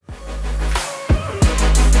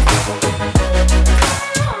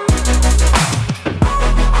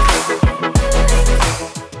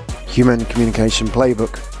Human Communication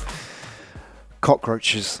Playbook.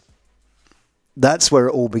 Cockroaches. That's where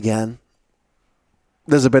it all began.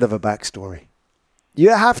 There's a bit of a backstory. You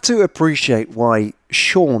have to appreciate why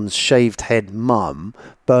Sean's shaved head mum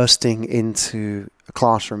bursting into a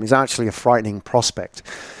classroom is actually a frightening prospect.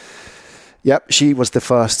 Yep, she was the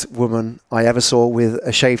first woman I ever saw with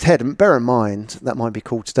a shaved head. And bear in mind, that might be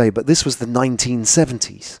cool today, but this was the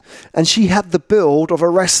 1970s. And she had the build of a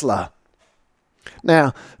wrestler.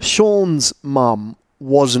 Now, Sean's mum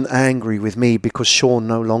wasn't angry with me because Sean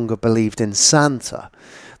no longer believed in Santa.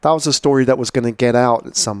 That was a story that was going to get out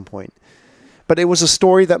at some point. But it was a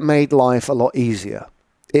story that made life a lot easier.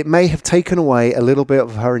 It may have taken away a little bit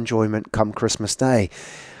of her enjoyment come Christmas Day.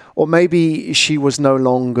 Or maybe she no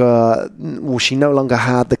longer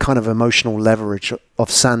had the kind of emotional leverage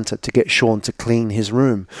of Santa to get Sean to clean his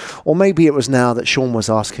room. Or maybe it was now that Sean was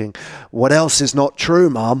asking, "What else is not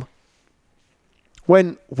true, Mum?"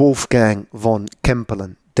 When Wolfgang von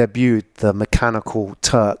Kempelen debuted the Mechanical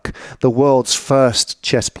Turk, the world's first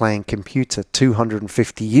chess-playing computer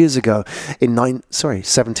 250 years ago in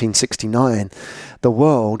 1769, the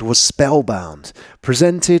world was spellbound.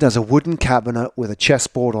 Presented as a wooden cabinet with a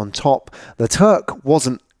chessboard on top, the Turk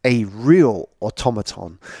wasn't a real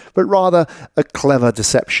automaton, but rather a clever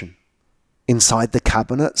deception. Inside the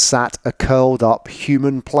cabinet sat a curled-up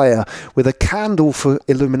human player with a candle for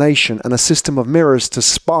illumination and a system of mirrors to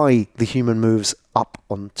spy the human moves up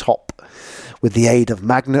on top. With the aid of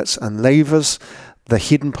magnets and levers, the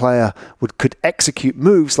hidden player could execute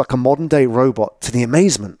moves like a modern-day robot to the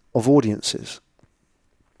amazement of audiences.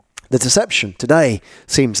 The deception today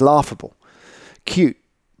seems laughable. Cute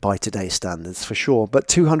by today's standards, for sure. But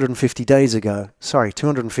 250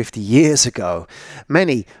 years ago,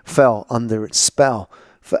 many fell under its spell.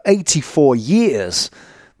 For 84 years,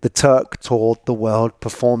 the Turk toured the world,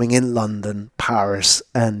 performing in London, Paris,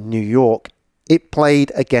 and New York. It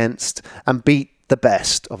played against and beat the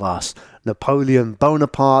best of us, Napoleon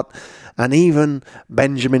Bonaparte, and even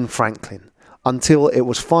Benjamin Franklin, until it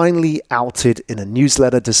was finally outed in a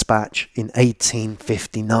newsletter dispatch in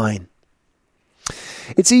 1859.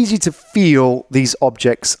 It's easy to feel these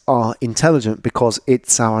objects are intelligent because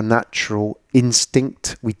it's our natural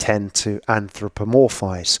instinct we tend to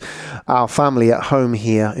anthropomorphize. Our family at home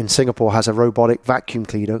here in Singapore has a robotic vacuum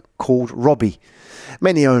cleaner called Robbie.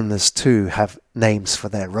 Many owners too have names for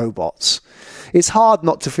their robots. It's hard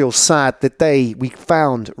not to feel sad the day we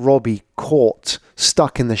found Robbie caught,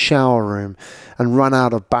 stuck in the shower room and run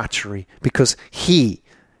out of battery because he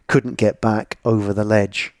couldn't get back over the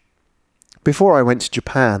ledge. Before I went to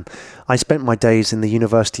Japan, I spent my days in the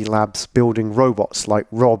university labs building robots like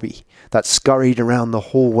Robbie that scurried around the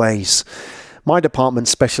hallways. My department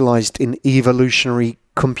specialized in evolutionary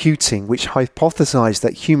computing, which hypothesized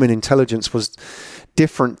that human intelligence was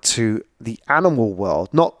different to the animal world,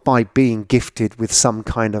 not by being gifted with some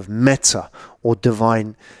kind of meta or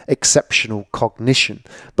divine exceptional cognition,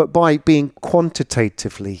 but by being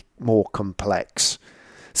quantitatively more complex.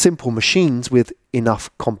 Simple machines with enough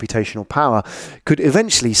computational power could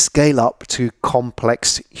eventually scale up to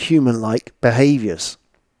complex human-like behaviors.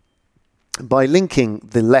 By linking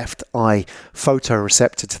the left eye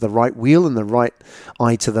photoreceptor to the right wheel and the right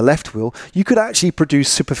eye to the left wheel, you could actually produce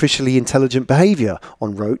superficially intelligent behavior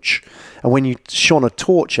on Roach. And when you shone a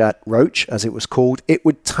torch at Roach, as it was called, it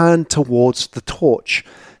would turn towards the torch,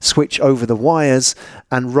 switch over the wires,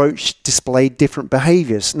 and Roach displayed different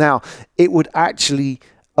behaviors. Now, it would actually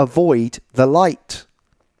avoid the light.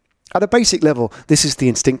 At a basic level, this is the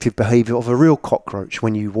instinctive behavior of a real cockroach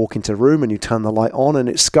when you walk into a room and you turn the light on and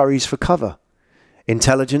it scurries for cover.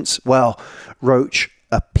 Intelligence, well, Roach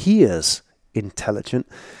appears intelligent,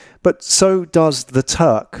 but so does the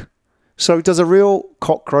Turk. So does a real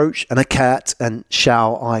cockroach and a cat and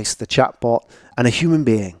Shao Ice, the chatbot, and a human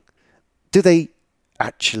being. Do they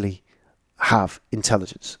actually have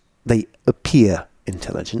intelligence? They appear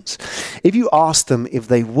intelligence. If you ask them if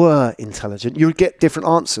they were intelligent, you would get different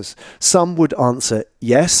answers. Some would answer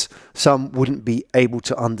yes, some wouldn't be able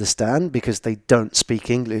to understand because they don't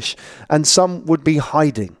speak English, and some would be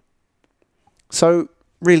hiding. So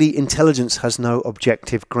really, intelligence has no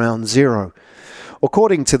objective ground zero.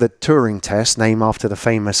 According to the Turing test, named after the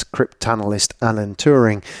famous cryptanalyst Alan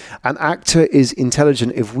Turing, an actor is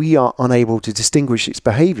intelligent if we are unable to distinguish its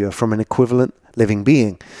behavior from an equivalent living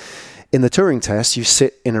being. In the Turing test, you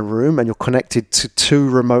sit in a room and you're connected to two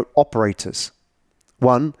remote operators.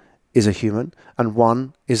 One is a human and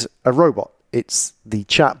one is a robot. It's the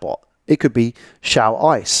chatbot. It could be Shao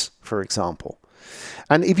Ice, for example.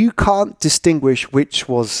 And if you can't distinguish which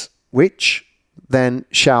was which, then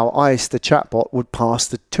Xiao Ice, the chatbot, would pass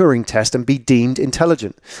the Turing test and be deemed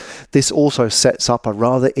intelligent. This also sets up a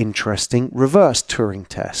rather interesting reverse Turing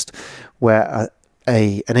test, where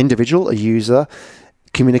an individual, a user,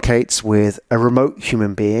 communicates with a remote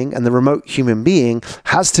human being, and the remote human being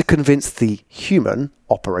has to convince the human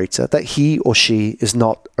operator that he or she is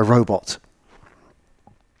not a robot.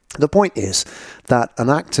 The point is that an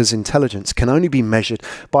actor's intelligence can only be measured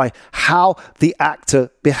by how the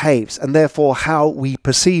actor behaves, and therefore how we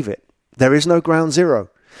perceive it. There is no ground zero.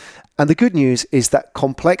 And the good news is that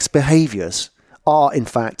complex behaviors are, in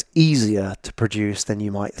fact, easier to produce than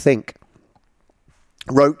you might think.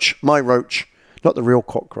 My roach, not the real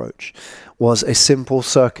cockroach, was a simple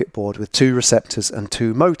circuit board with 2 receptors and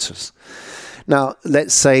 2 motors. Now,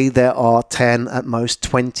 let's say there are 10, at most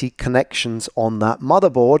 20 connections on that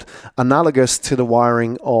motherboard, analogous to the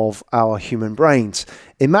wiring of our human brains.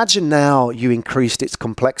 Imagine now you increased its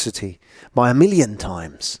complexity by 1,000,000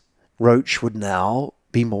 times. Roach would now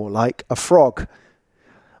be more like a frog.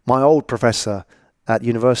 My old professor at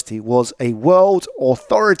university was a world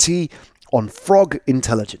authority on frog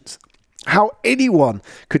intelligence. How anyone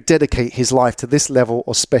could dedicate his life to this level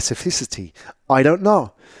of specificity, I don't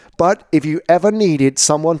know. But if you ever needed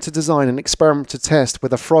someone to design an experiment to test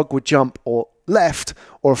whether a frog would jump or left,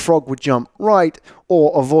 or a frog would jump right,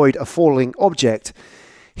 or avoid a falling object,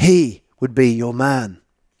 he would be your man.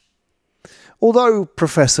 Although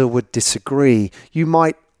Professor would disagree, you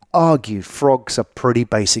might argue frogs are pretty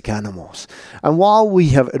basic animals. And while we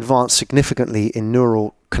have advanced significantly in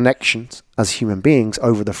neural connections as human beings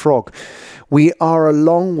over the frog, we are a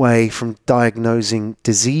long way from diagnosing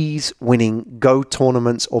disease-winning Go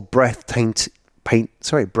tournaments or breathtaking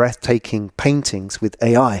paintings with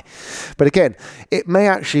AI. But again, it may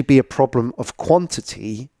actually be a problem of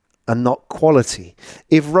quantity and not quality.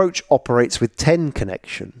 If Roach operates with 10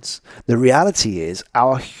 connections, the reality is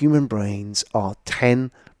our human brains are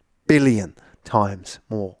 10 billion times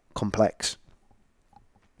more complex.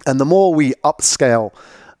 And the more we upscale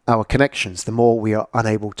our connections, the more we are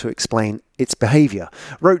unable to explain its behavior.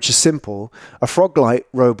 Roach is simple, a frog-like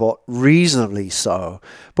robot reasonably so,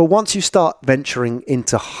 but once you start venturing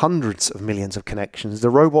into hundreds of millions of connections, the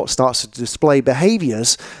robot starts to display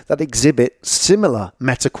behaviors that exhibit similar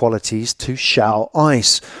meta-qualities to Xiao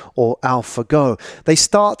Ice or AlphaGo. They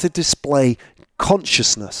start to display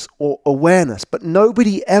consciousness or awareness, but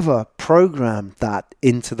nobody ever programmed that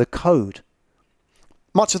into the code.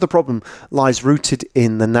 Much of the problem lies rooted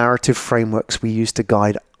in the narrative frameworks we use to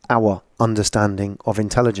guide our understanding of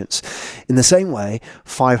intelligence. In the same way,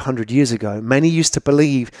 500 years ago, many used to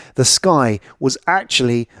believe the sky was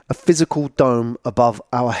actually a physical dome above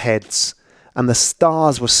our heads, and the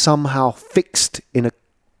stars were somehow fixed in a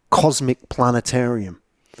cosmic planetarium.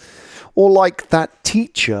 Or like that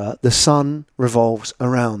teacher, the sun revolves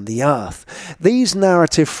around the earth. These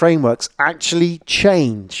narrative frameworks actually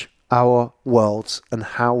change our worlds and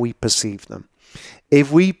how we perceive them. If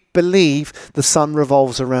we believe the sun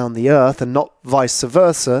revolves around the earth and not vice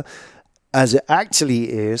versa, as it actually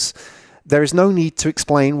is, there is no need to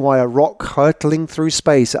explain why a rock hurtling through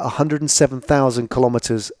space at 107,000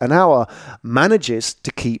 kilometers an hour manages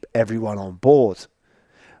to keep everyone on board.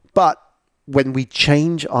 But when we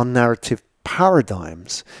change our narrative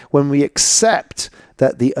paradigms, when we accept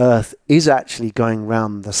that the earth is actually going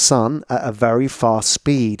round the sun at a very fast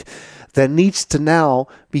speed, there needs to now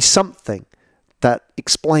be something that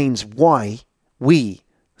explains why we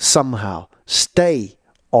somehow stay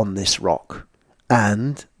on this rock.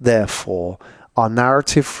 And therefore, our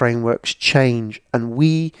narrative frameworks change, and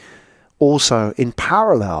we also, in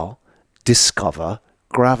parallel, discover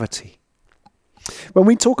gravity. When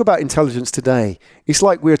we talk about intelligence today, it's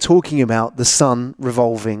like we're talking about the sun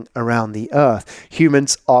revolving around the earth.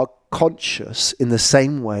 Humans are conscious in the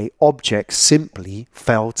same way objects simply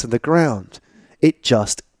fell to the ground. It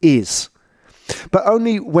just is. But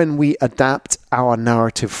only when we adapt our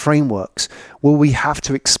narrative frameworks will we have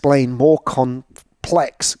to explain more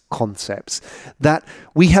complex concepts that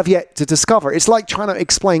we have yet to discover. It's like trying to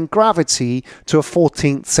explain gravity to a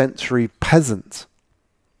 14th century peasant.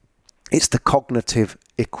 It's the cognitive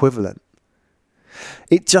equivalent.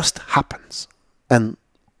 It just happens. And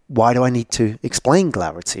why do I need to explain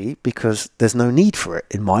gravity? Because there's no need for it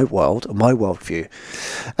in my world, or my worldview.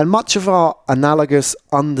 And much of our analogous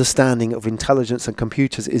understanding of intelligence and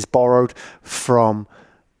computers is borrowed from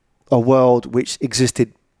a world which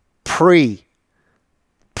existed pre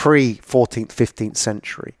 14th, 15th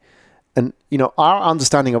century. And, our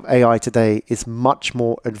understanding of AI today is much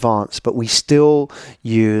more advanced, but we still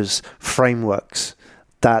use frameworks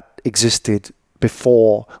that existed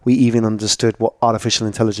before we even understood what artificial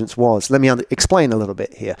intelligence was. Let me explain a little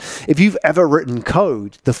bit here. If you've ever written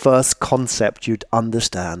code, the first concept you'd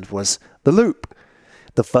understand was the loop.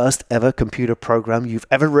 The first ever computer program you've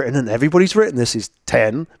ever written, and everybody's written this, is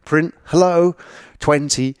 10, print hello,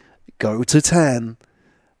 20, go to 10.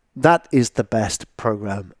 That is the best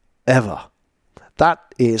program ever.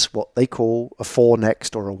 That is what they call a for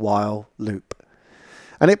next or a while loop.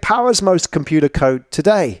 And it powers most computer code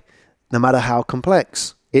today, no matter how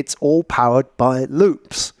complex. It's all powered by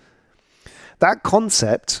loops. That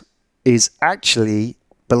concept is actually,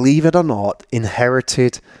 believe it or not,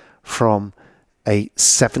 inherited from a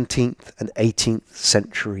 17th and 18th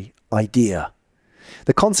century idea.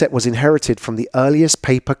 The concept was inherited from the earliest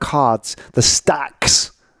paper cards, the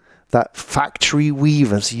stacks that factory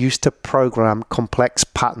weavers used to program complex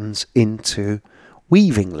patterns into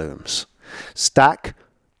weaving looms. Stack,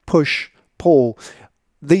 push, pull.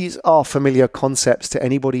 These are familiar concepts to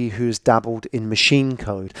anybody who's dabbled in machine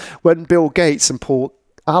code. When Bill Gates and Paul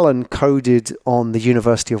Allen coded on the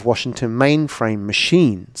University of Washington mainframe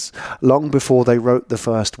machines, long before they wrote the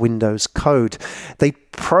first Windows code, they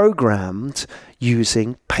programmed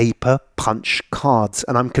using paper punch cards.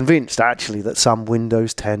 And I'm convinced actually that some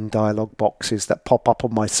Windows 10 dialog boxes that pop up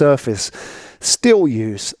on my Surface still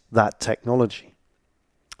use that technology.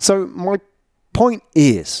 So my point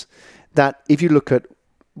is that if you look at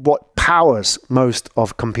what powers most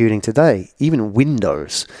of computing today, even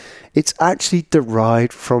Windows, it's actually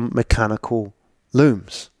derived from mechanical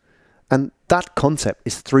looms. And that concept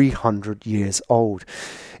is 300 years old.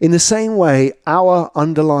 In the same way, our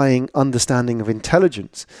underlying understanding of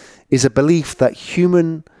intelligence is a belief that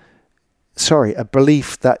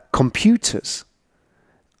computers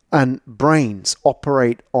and brains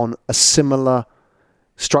operate on a similar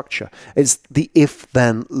structure. It's the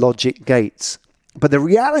if-then logic gates. But the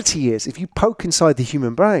reality is, if you poke inside the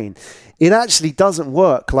human brain, it actually doesn't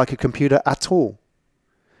work like a computer at all.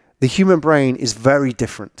 The human brain is very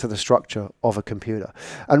different to the structure of a computer.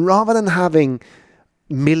 And rather than having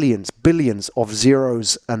millions, billions of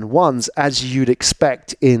zeros and ones, as you'd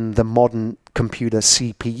expect in the modern computer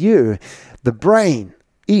CPU, the brain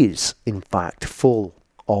is, in fact, full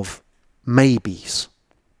of maybes.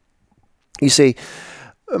 You see,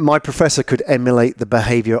 my professor could emulate the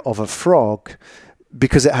behavior of a frog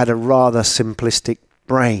because it had a rather simplistic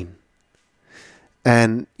brain.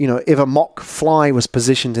 And, if a mock fly was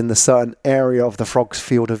positioned in the certain area of the frog's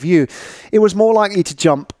field of view, it was more likely to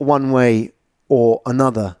jump one way or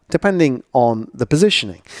another, depending on the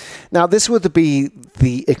positioning. Now, this would be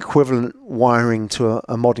the equivalent wiring to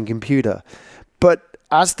a modern computer. But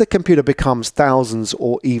as the computer becomes thousands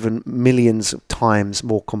or even millions of times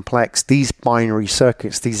more complex, these binary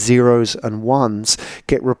circuits, these zeros and ones,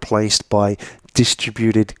 get replaced by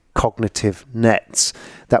distributed cognitive nets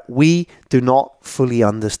that we do not fully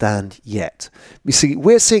understand yet. You see,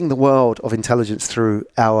 we're seeing the world of intelligence through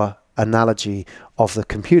our analogy of the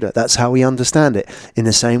computer. That's how we understand it. In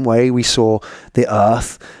the same way we saw the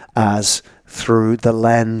Earth as through the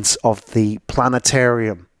lens of the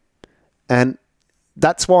planetarium. And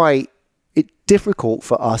that's why it's difficult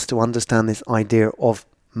for us to understand this idea of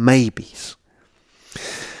maybes.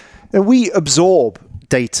 And we absorb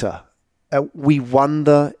data. We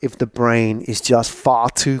wonder if the brain is just far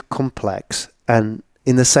too complex. And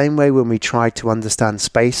in the same way, when we try to understand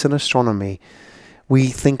space and astronomy, we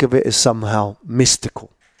think of it as somehow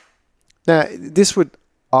mystical. Now, this would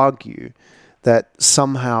argue that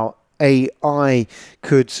somehow AI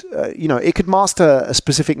could, it could master a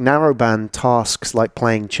specific narrowband tasks like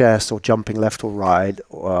playing chess or jumping left or right.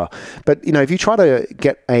 But if you try to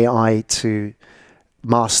get AI to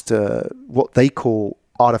master what they call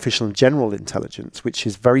artificial and general intelligence, which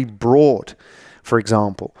is very broad, for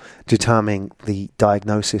example, determining the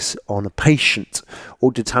diagnosis on a patient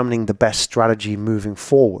or determining the best strategy moving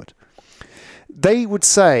forward, they would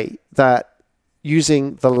say that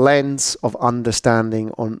using the lens of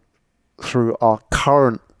understanding through our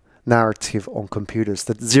current narrative on computers,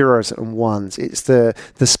 the zeros and ones, it's the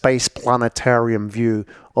space planetarium view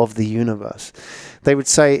of the universe. They would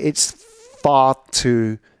say it's far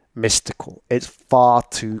too mystical, it's far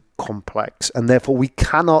too complex, and therefore we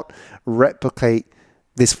cannot replicate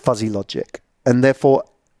this fuzzy logic. And therefore,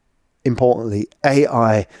 importantly,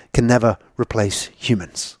 AI can never replace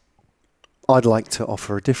humans. I'd like to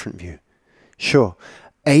offer a different view. Sure,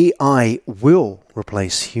 AI will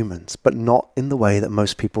replace humans, but not in the way that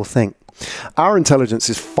most people think. Our intelligence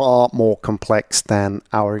is far more complex than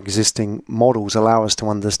our existing models allow us to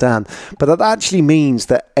understand, but that actually means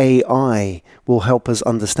that AI will help us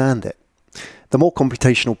understand it. The more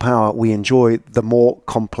computational power we enjoy, the more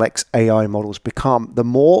complex AI models become. The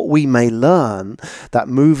more we may learn that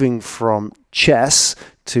moving from chess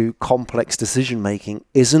to complex decision making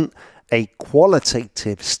isn't a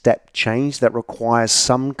qualitative step change that requires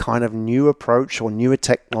some kind of new approach or newer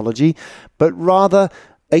technology, but rather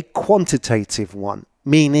a quantitative one,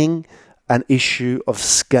 meaning an issue of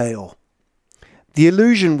scale. The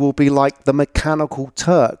illusion will be like the mechanical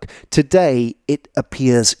Turk. Today, it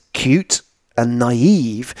appears cute and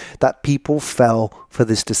naive that people fell for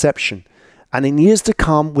this deception. And in years to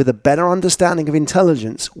come, with a better understanding of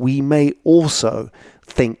intelligence, we may also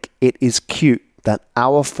think it is cute that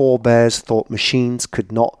our forebears thought machines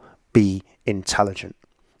could not be intelligent.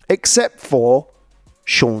 Except for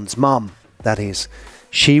Sean's mum, that is.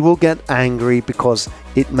 She will get angry because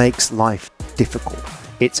it makes life difficult.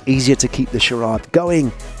 It's easier to keep the charade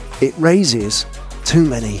going. It raises too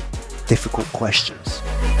many difficult questions.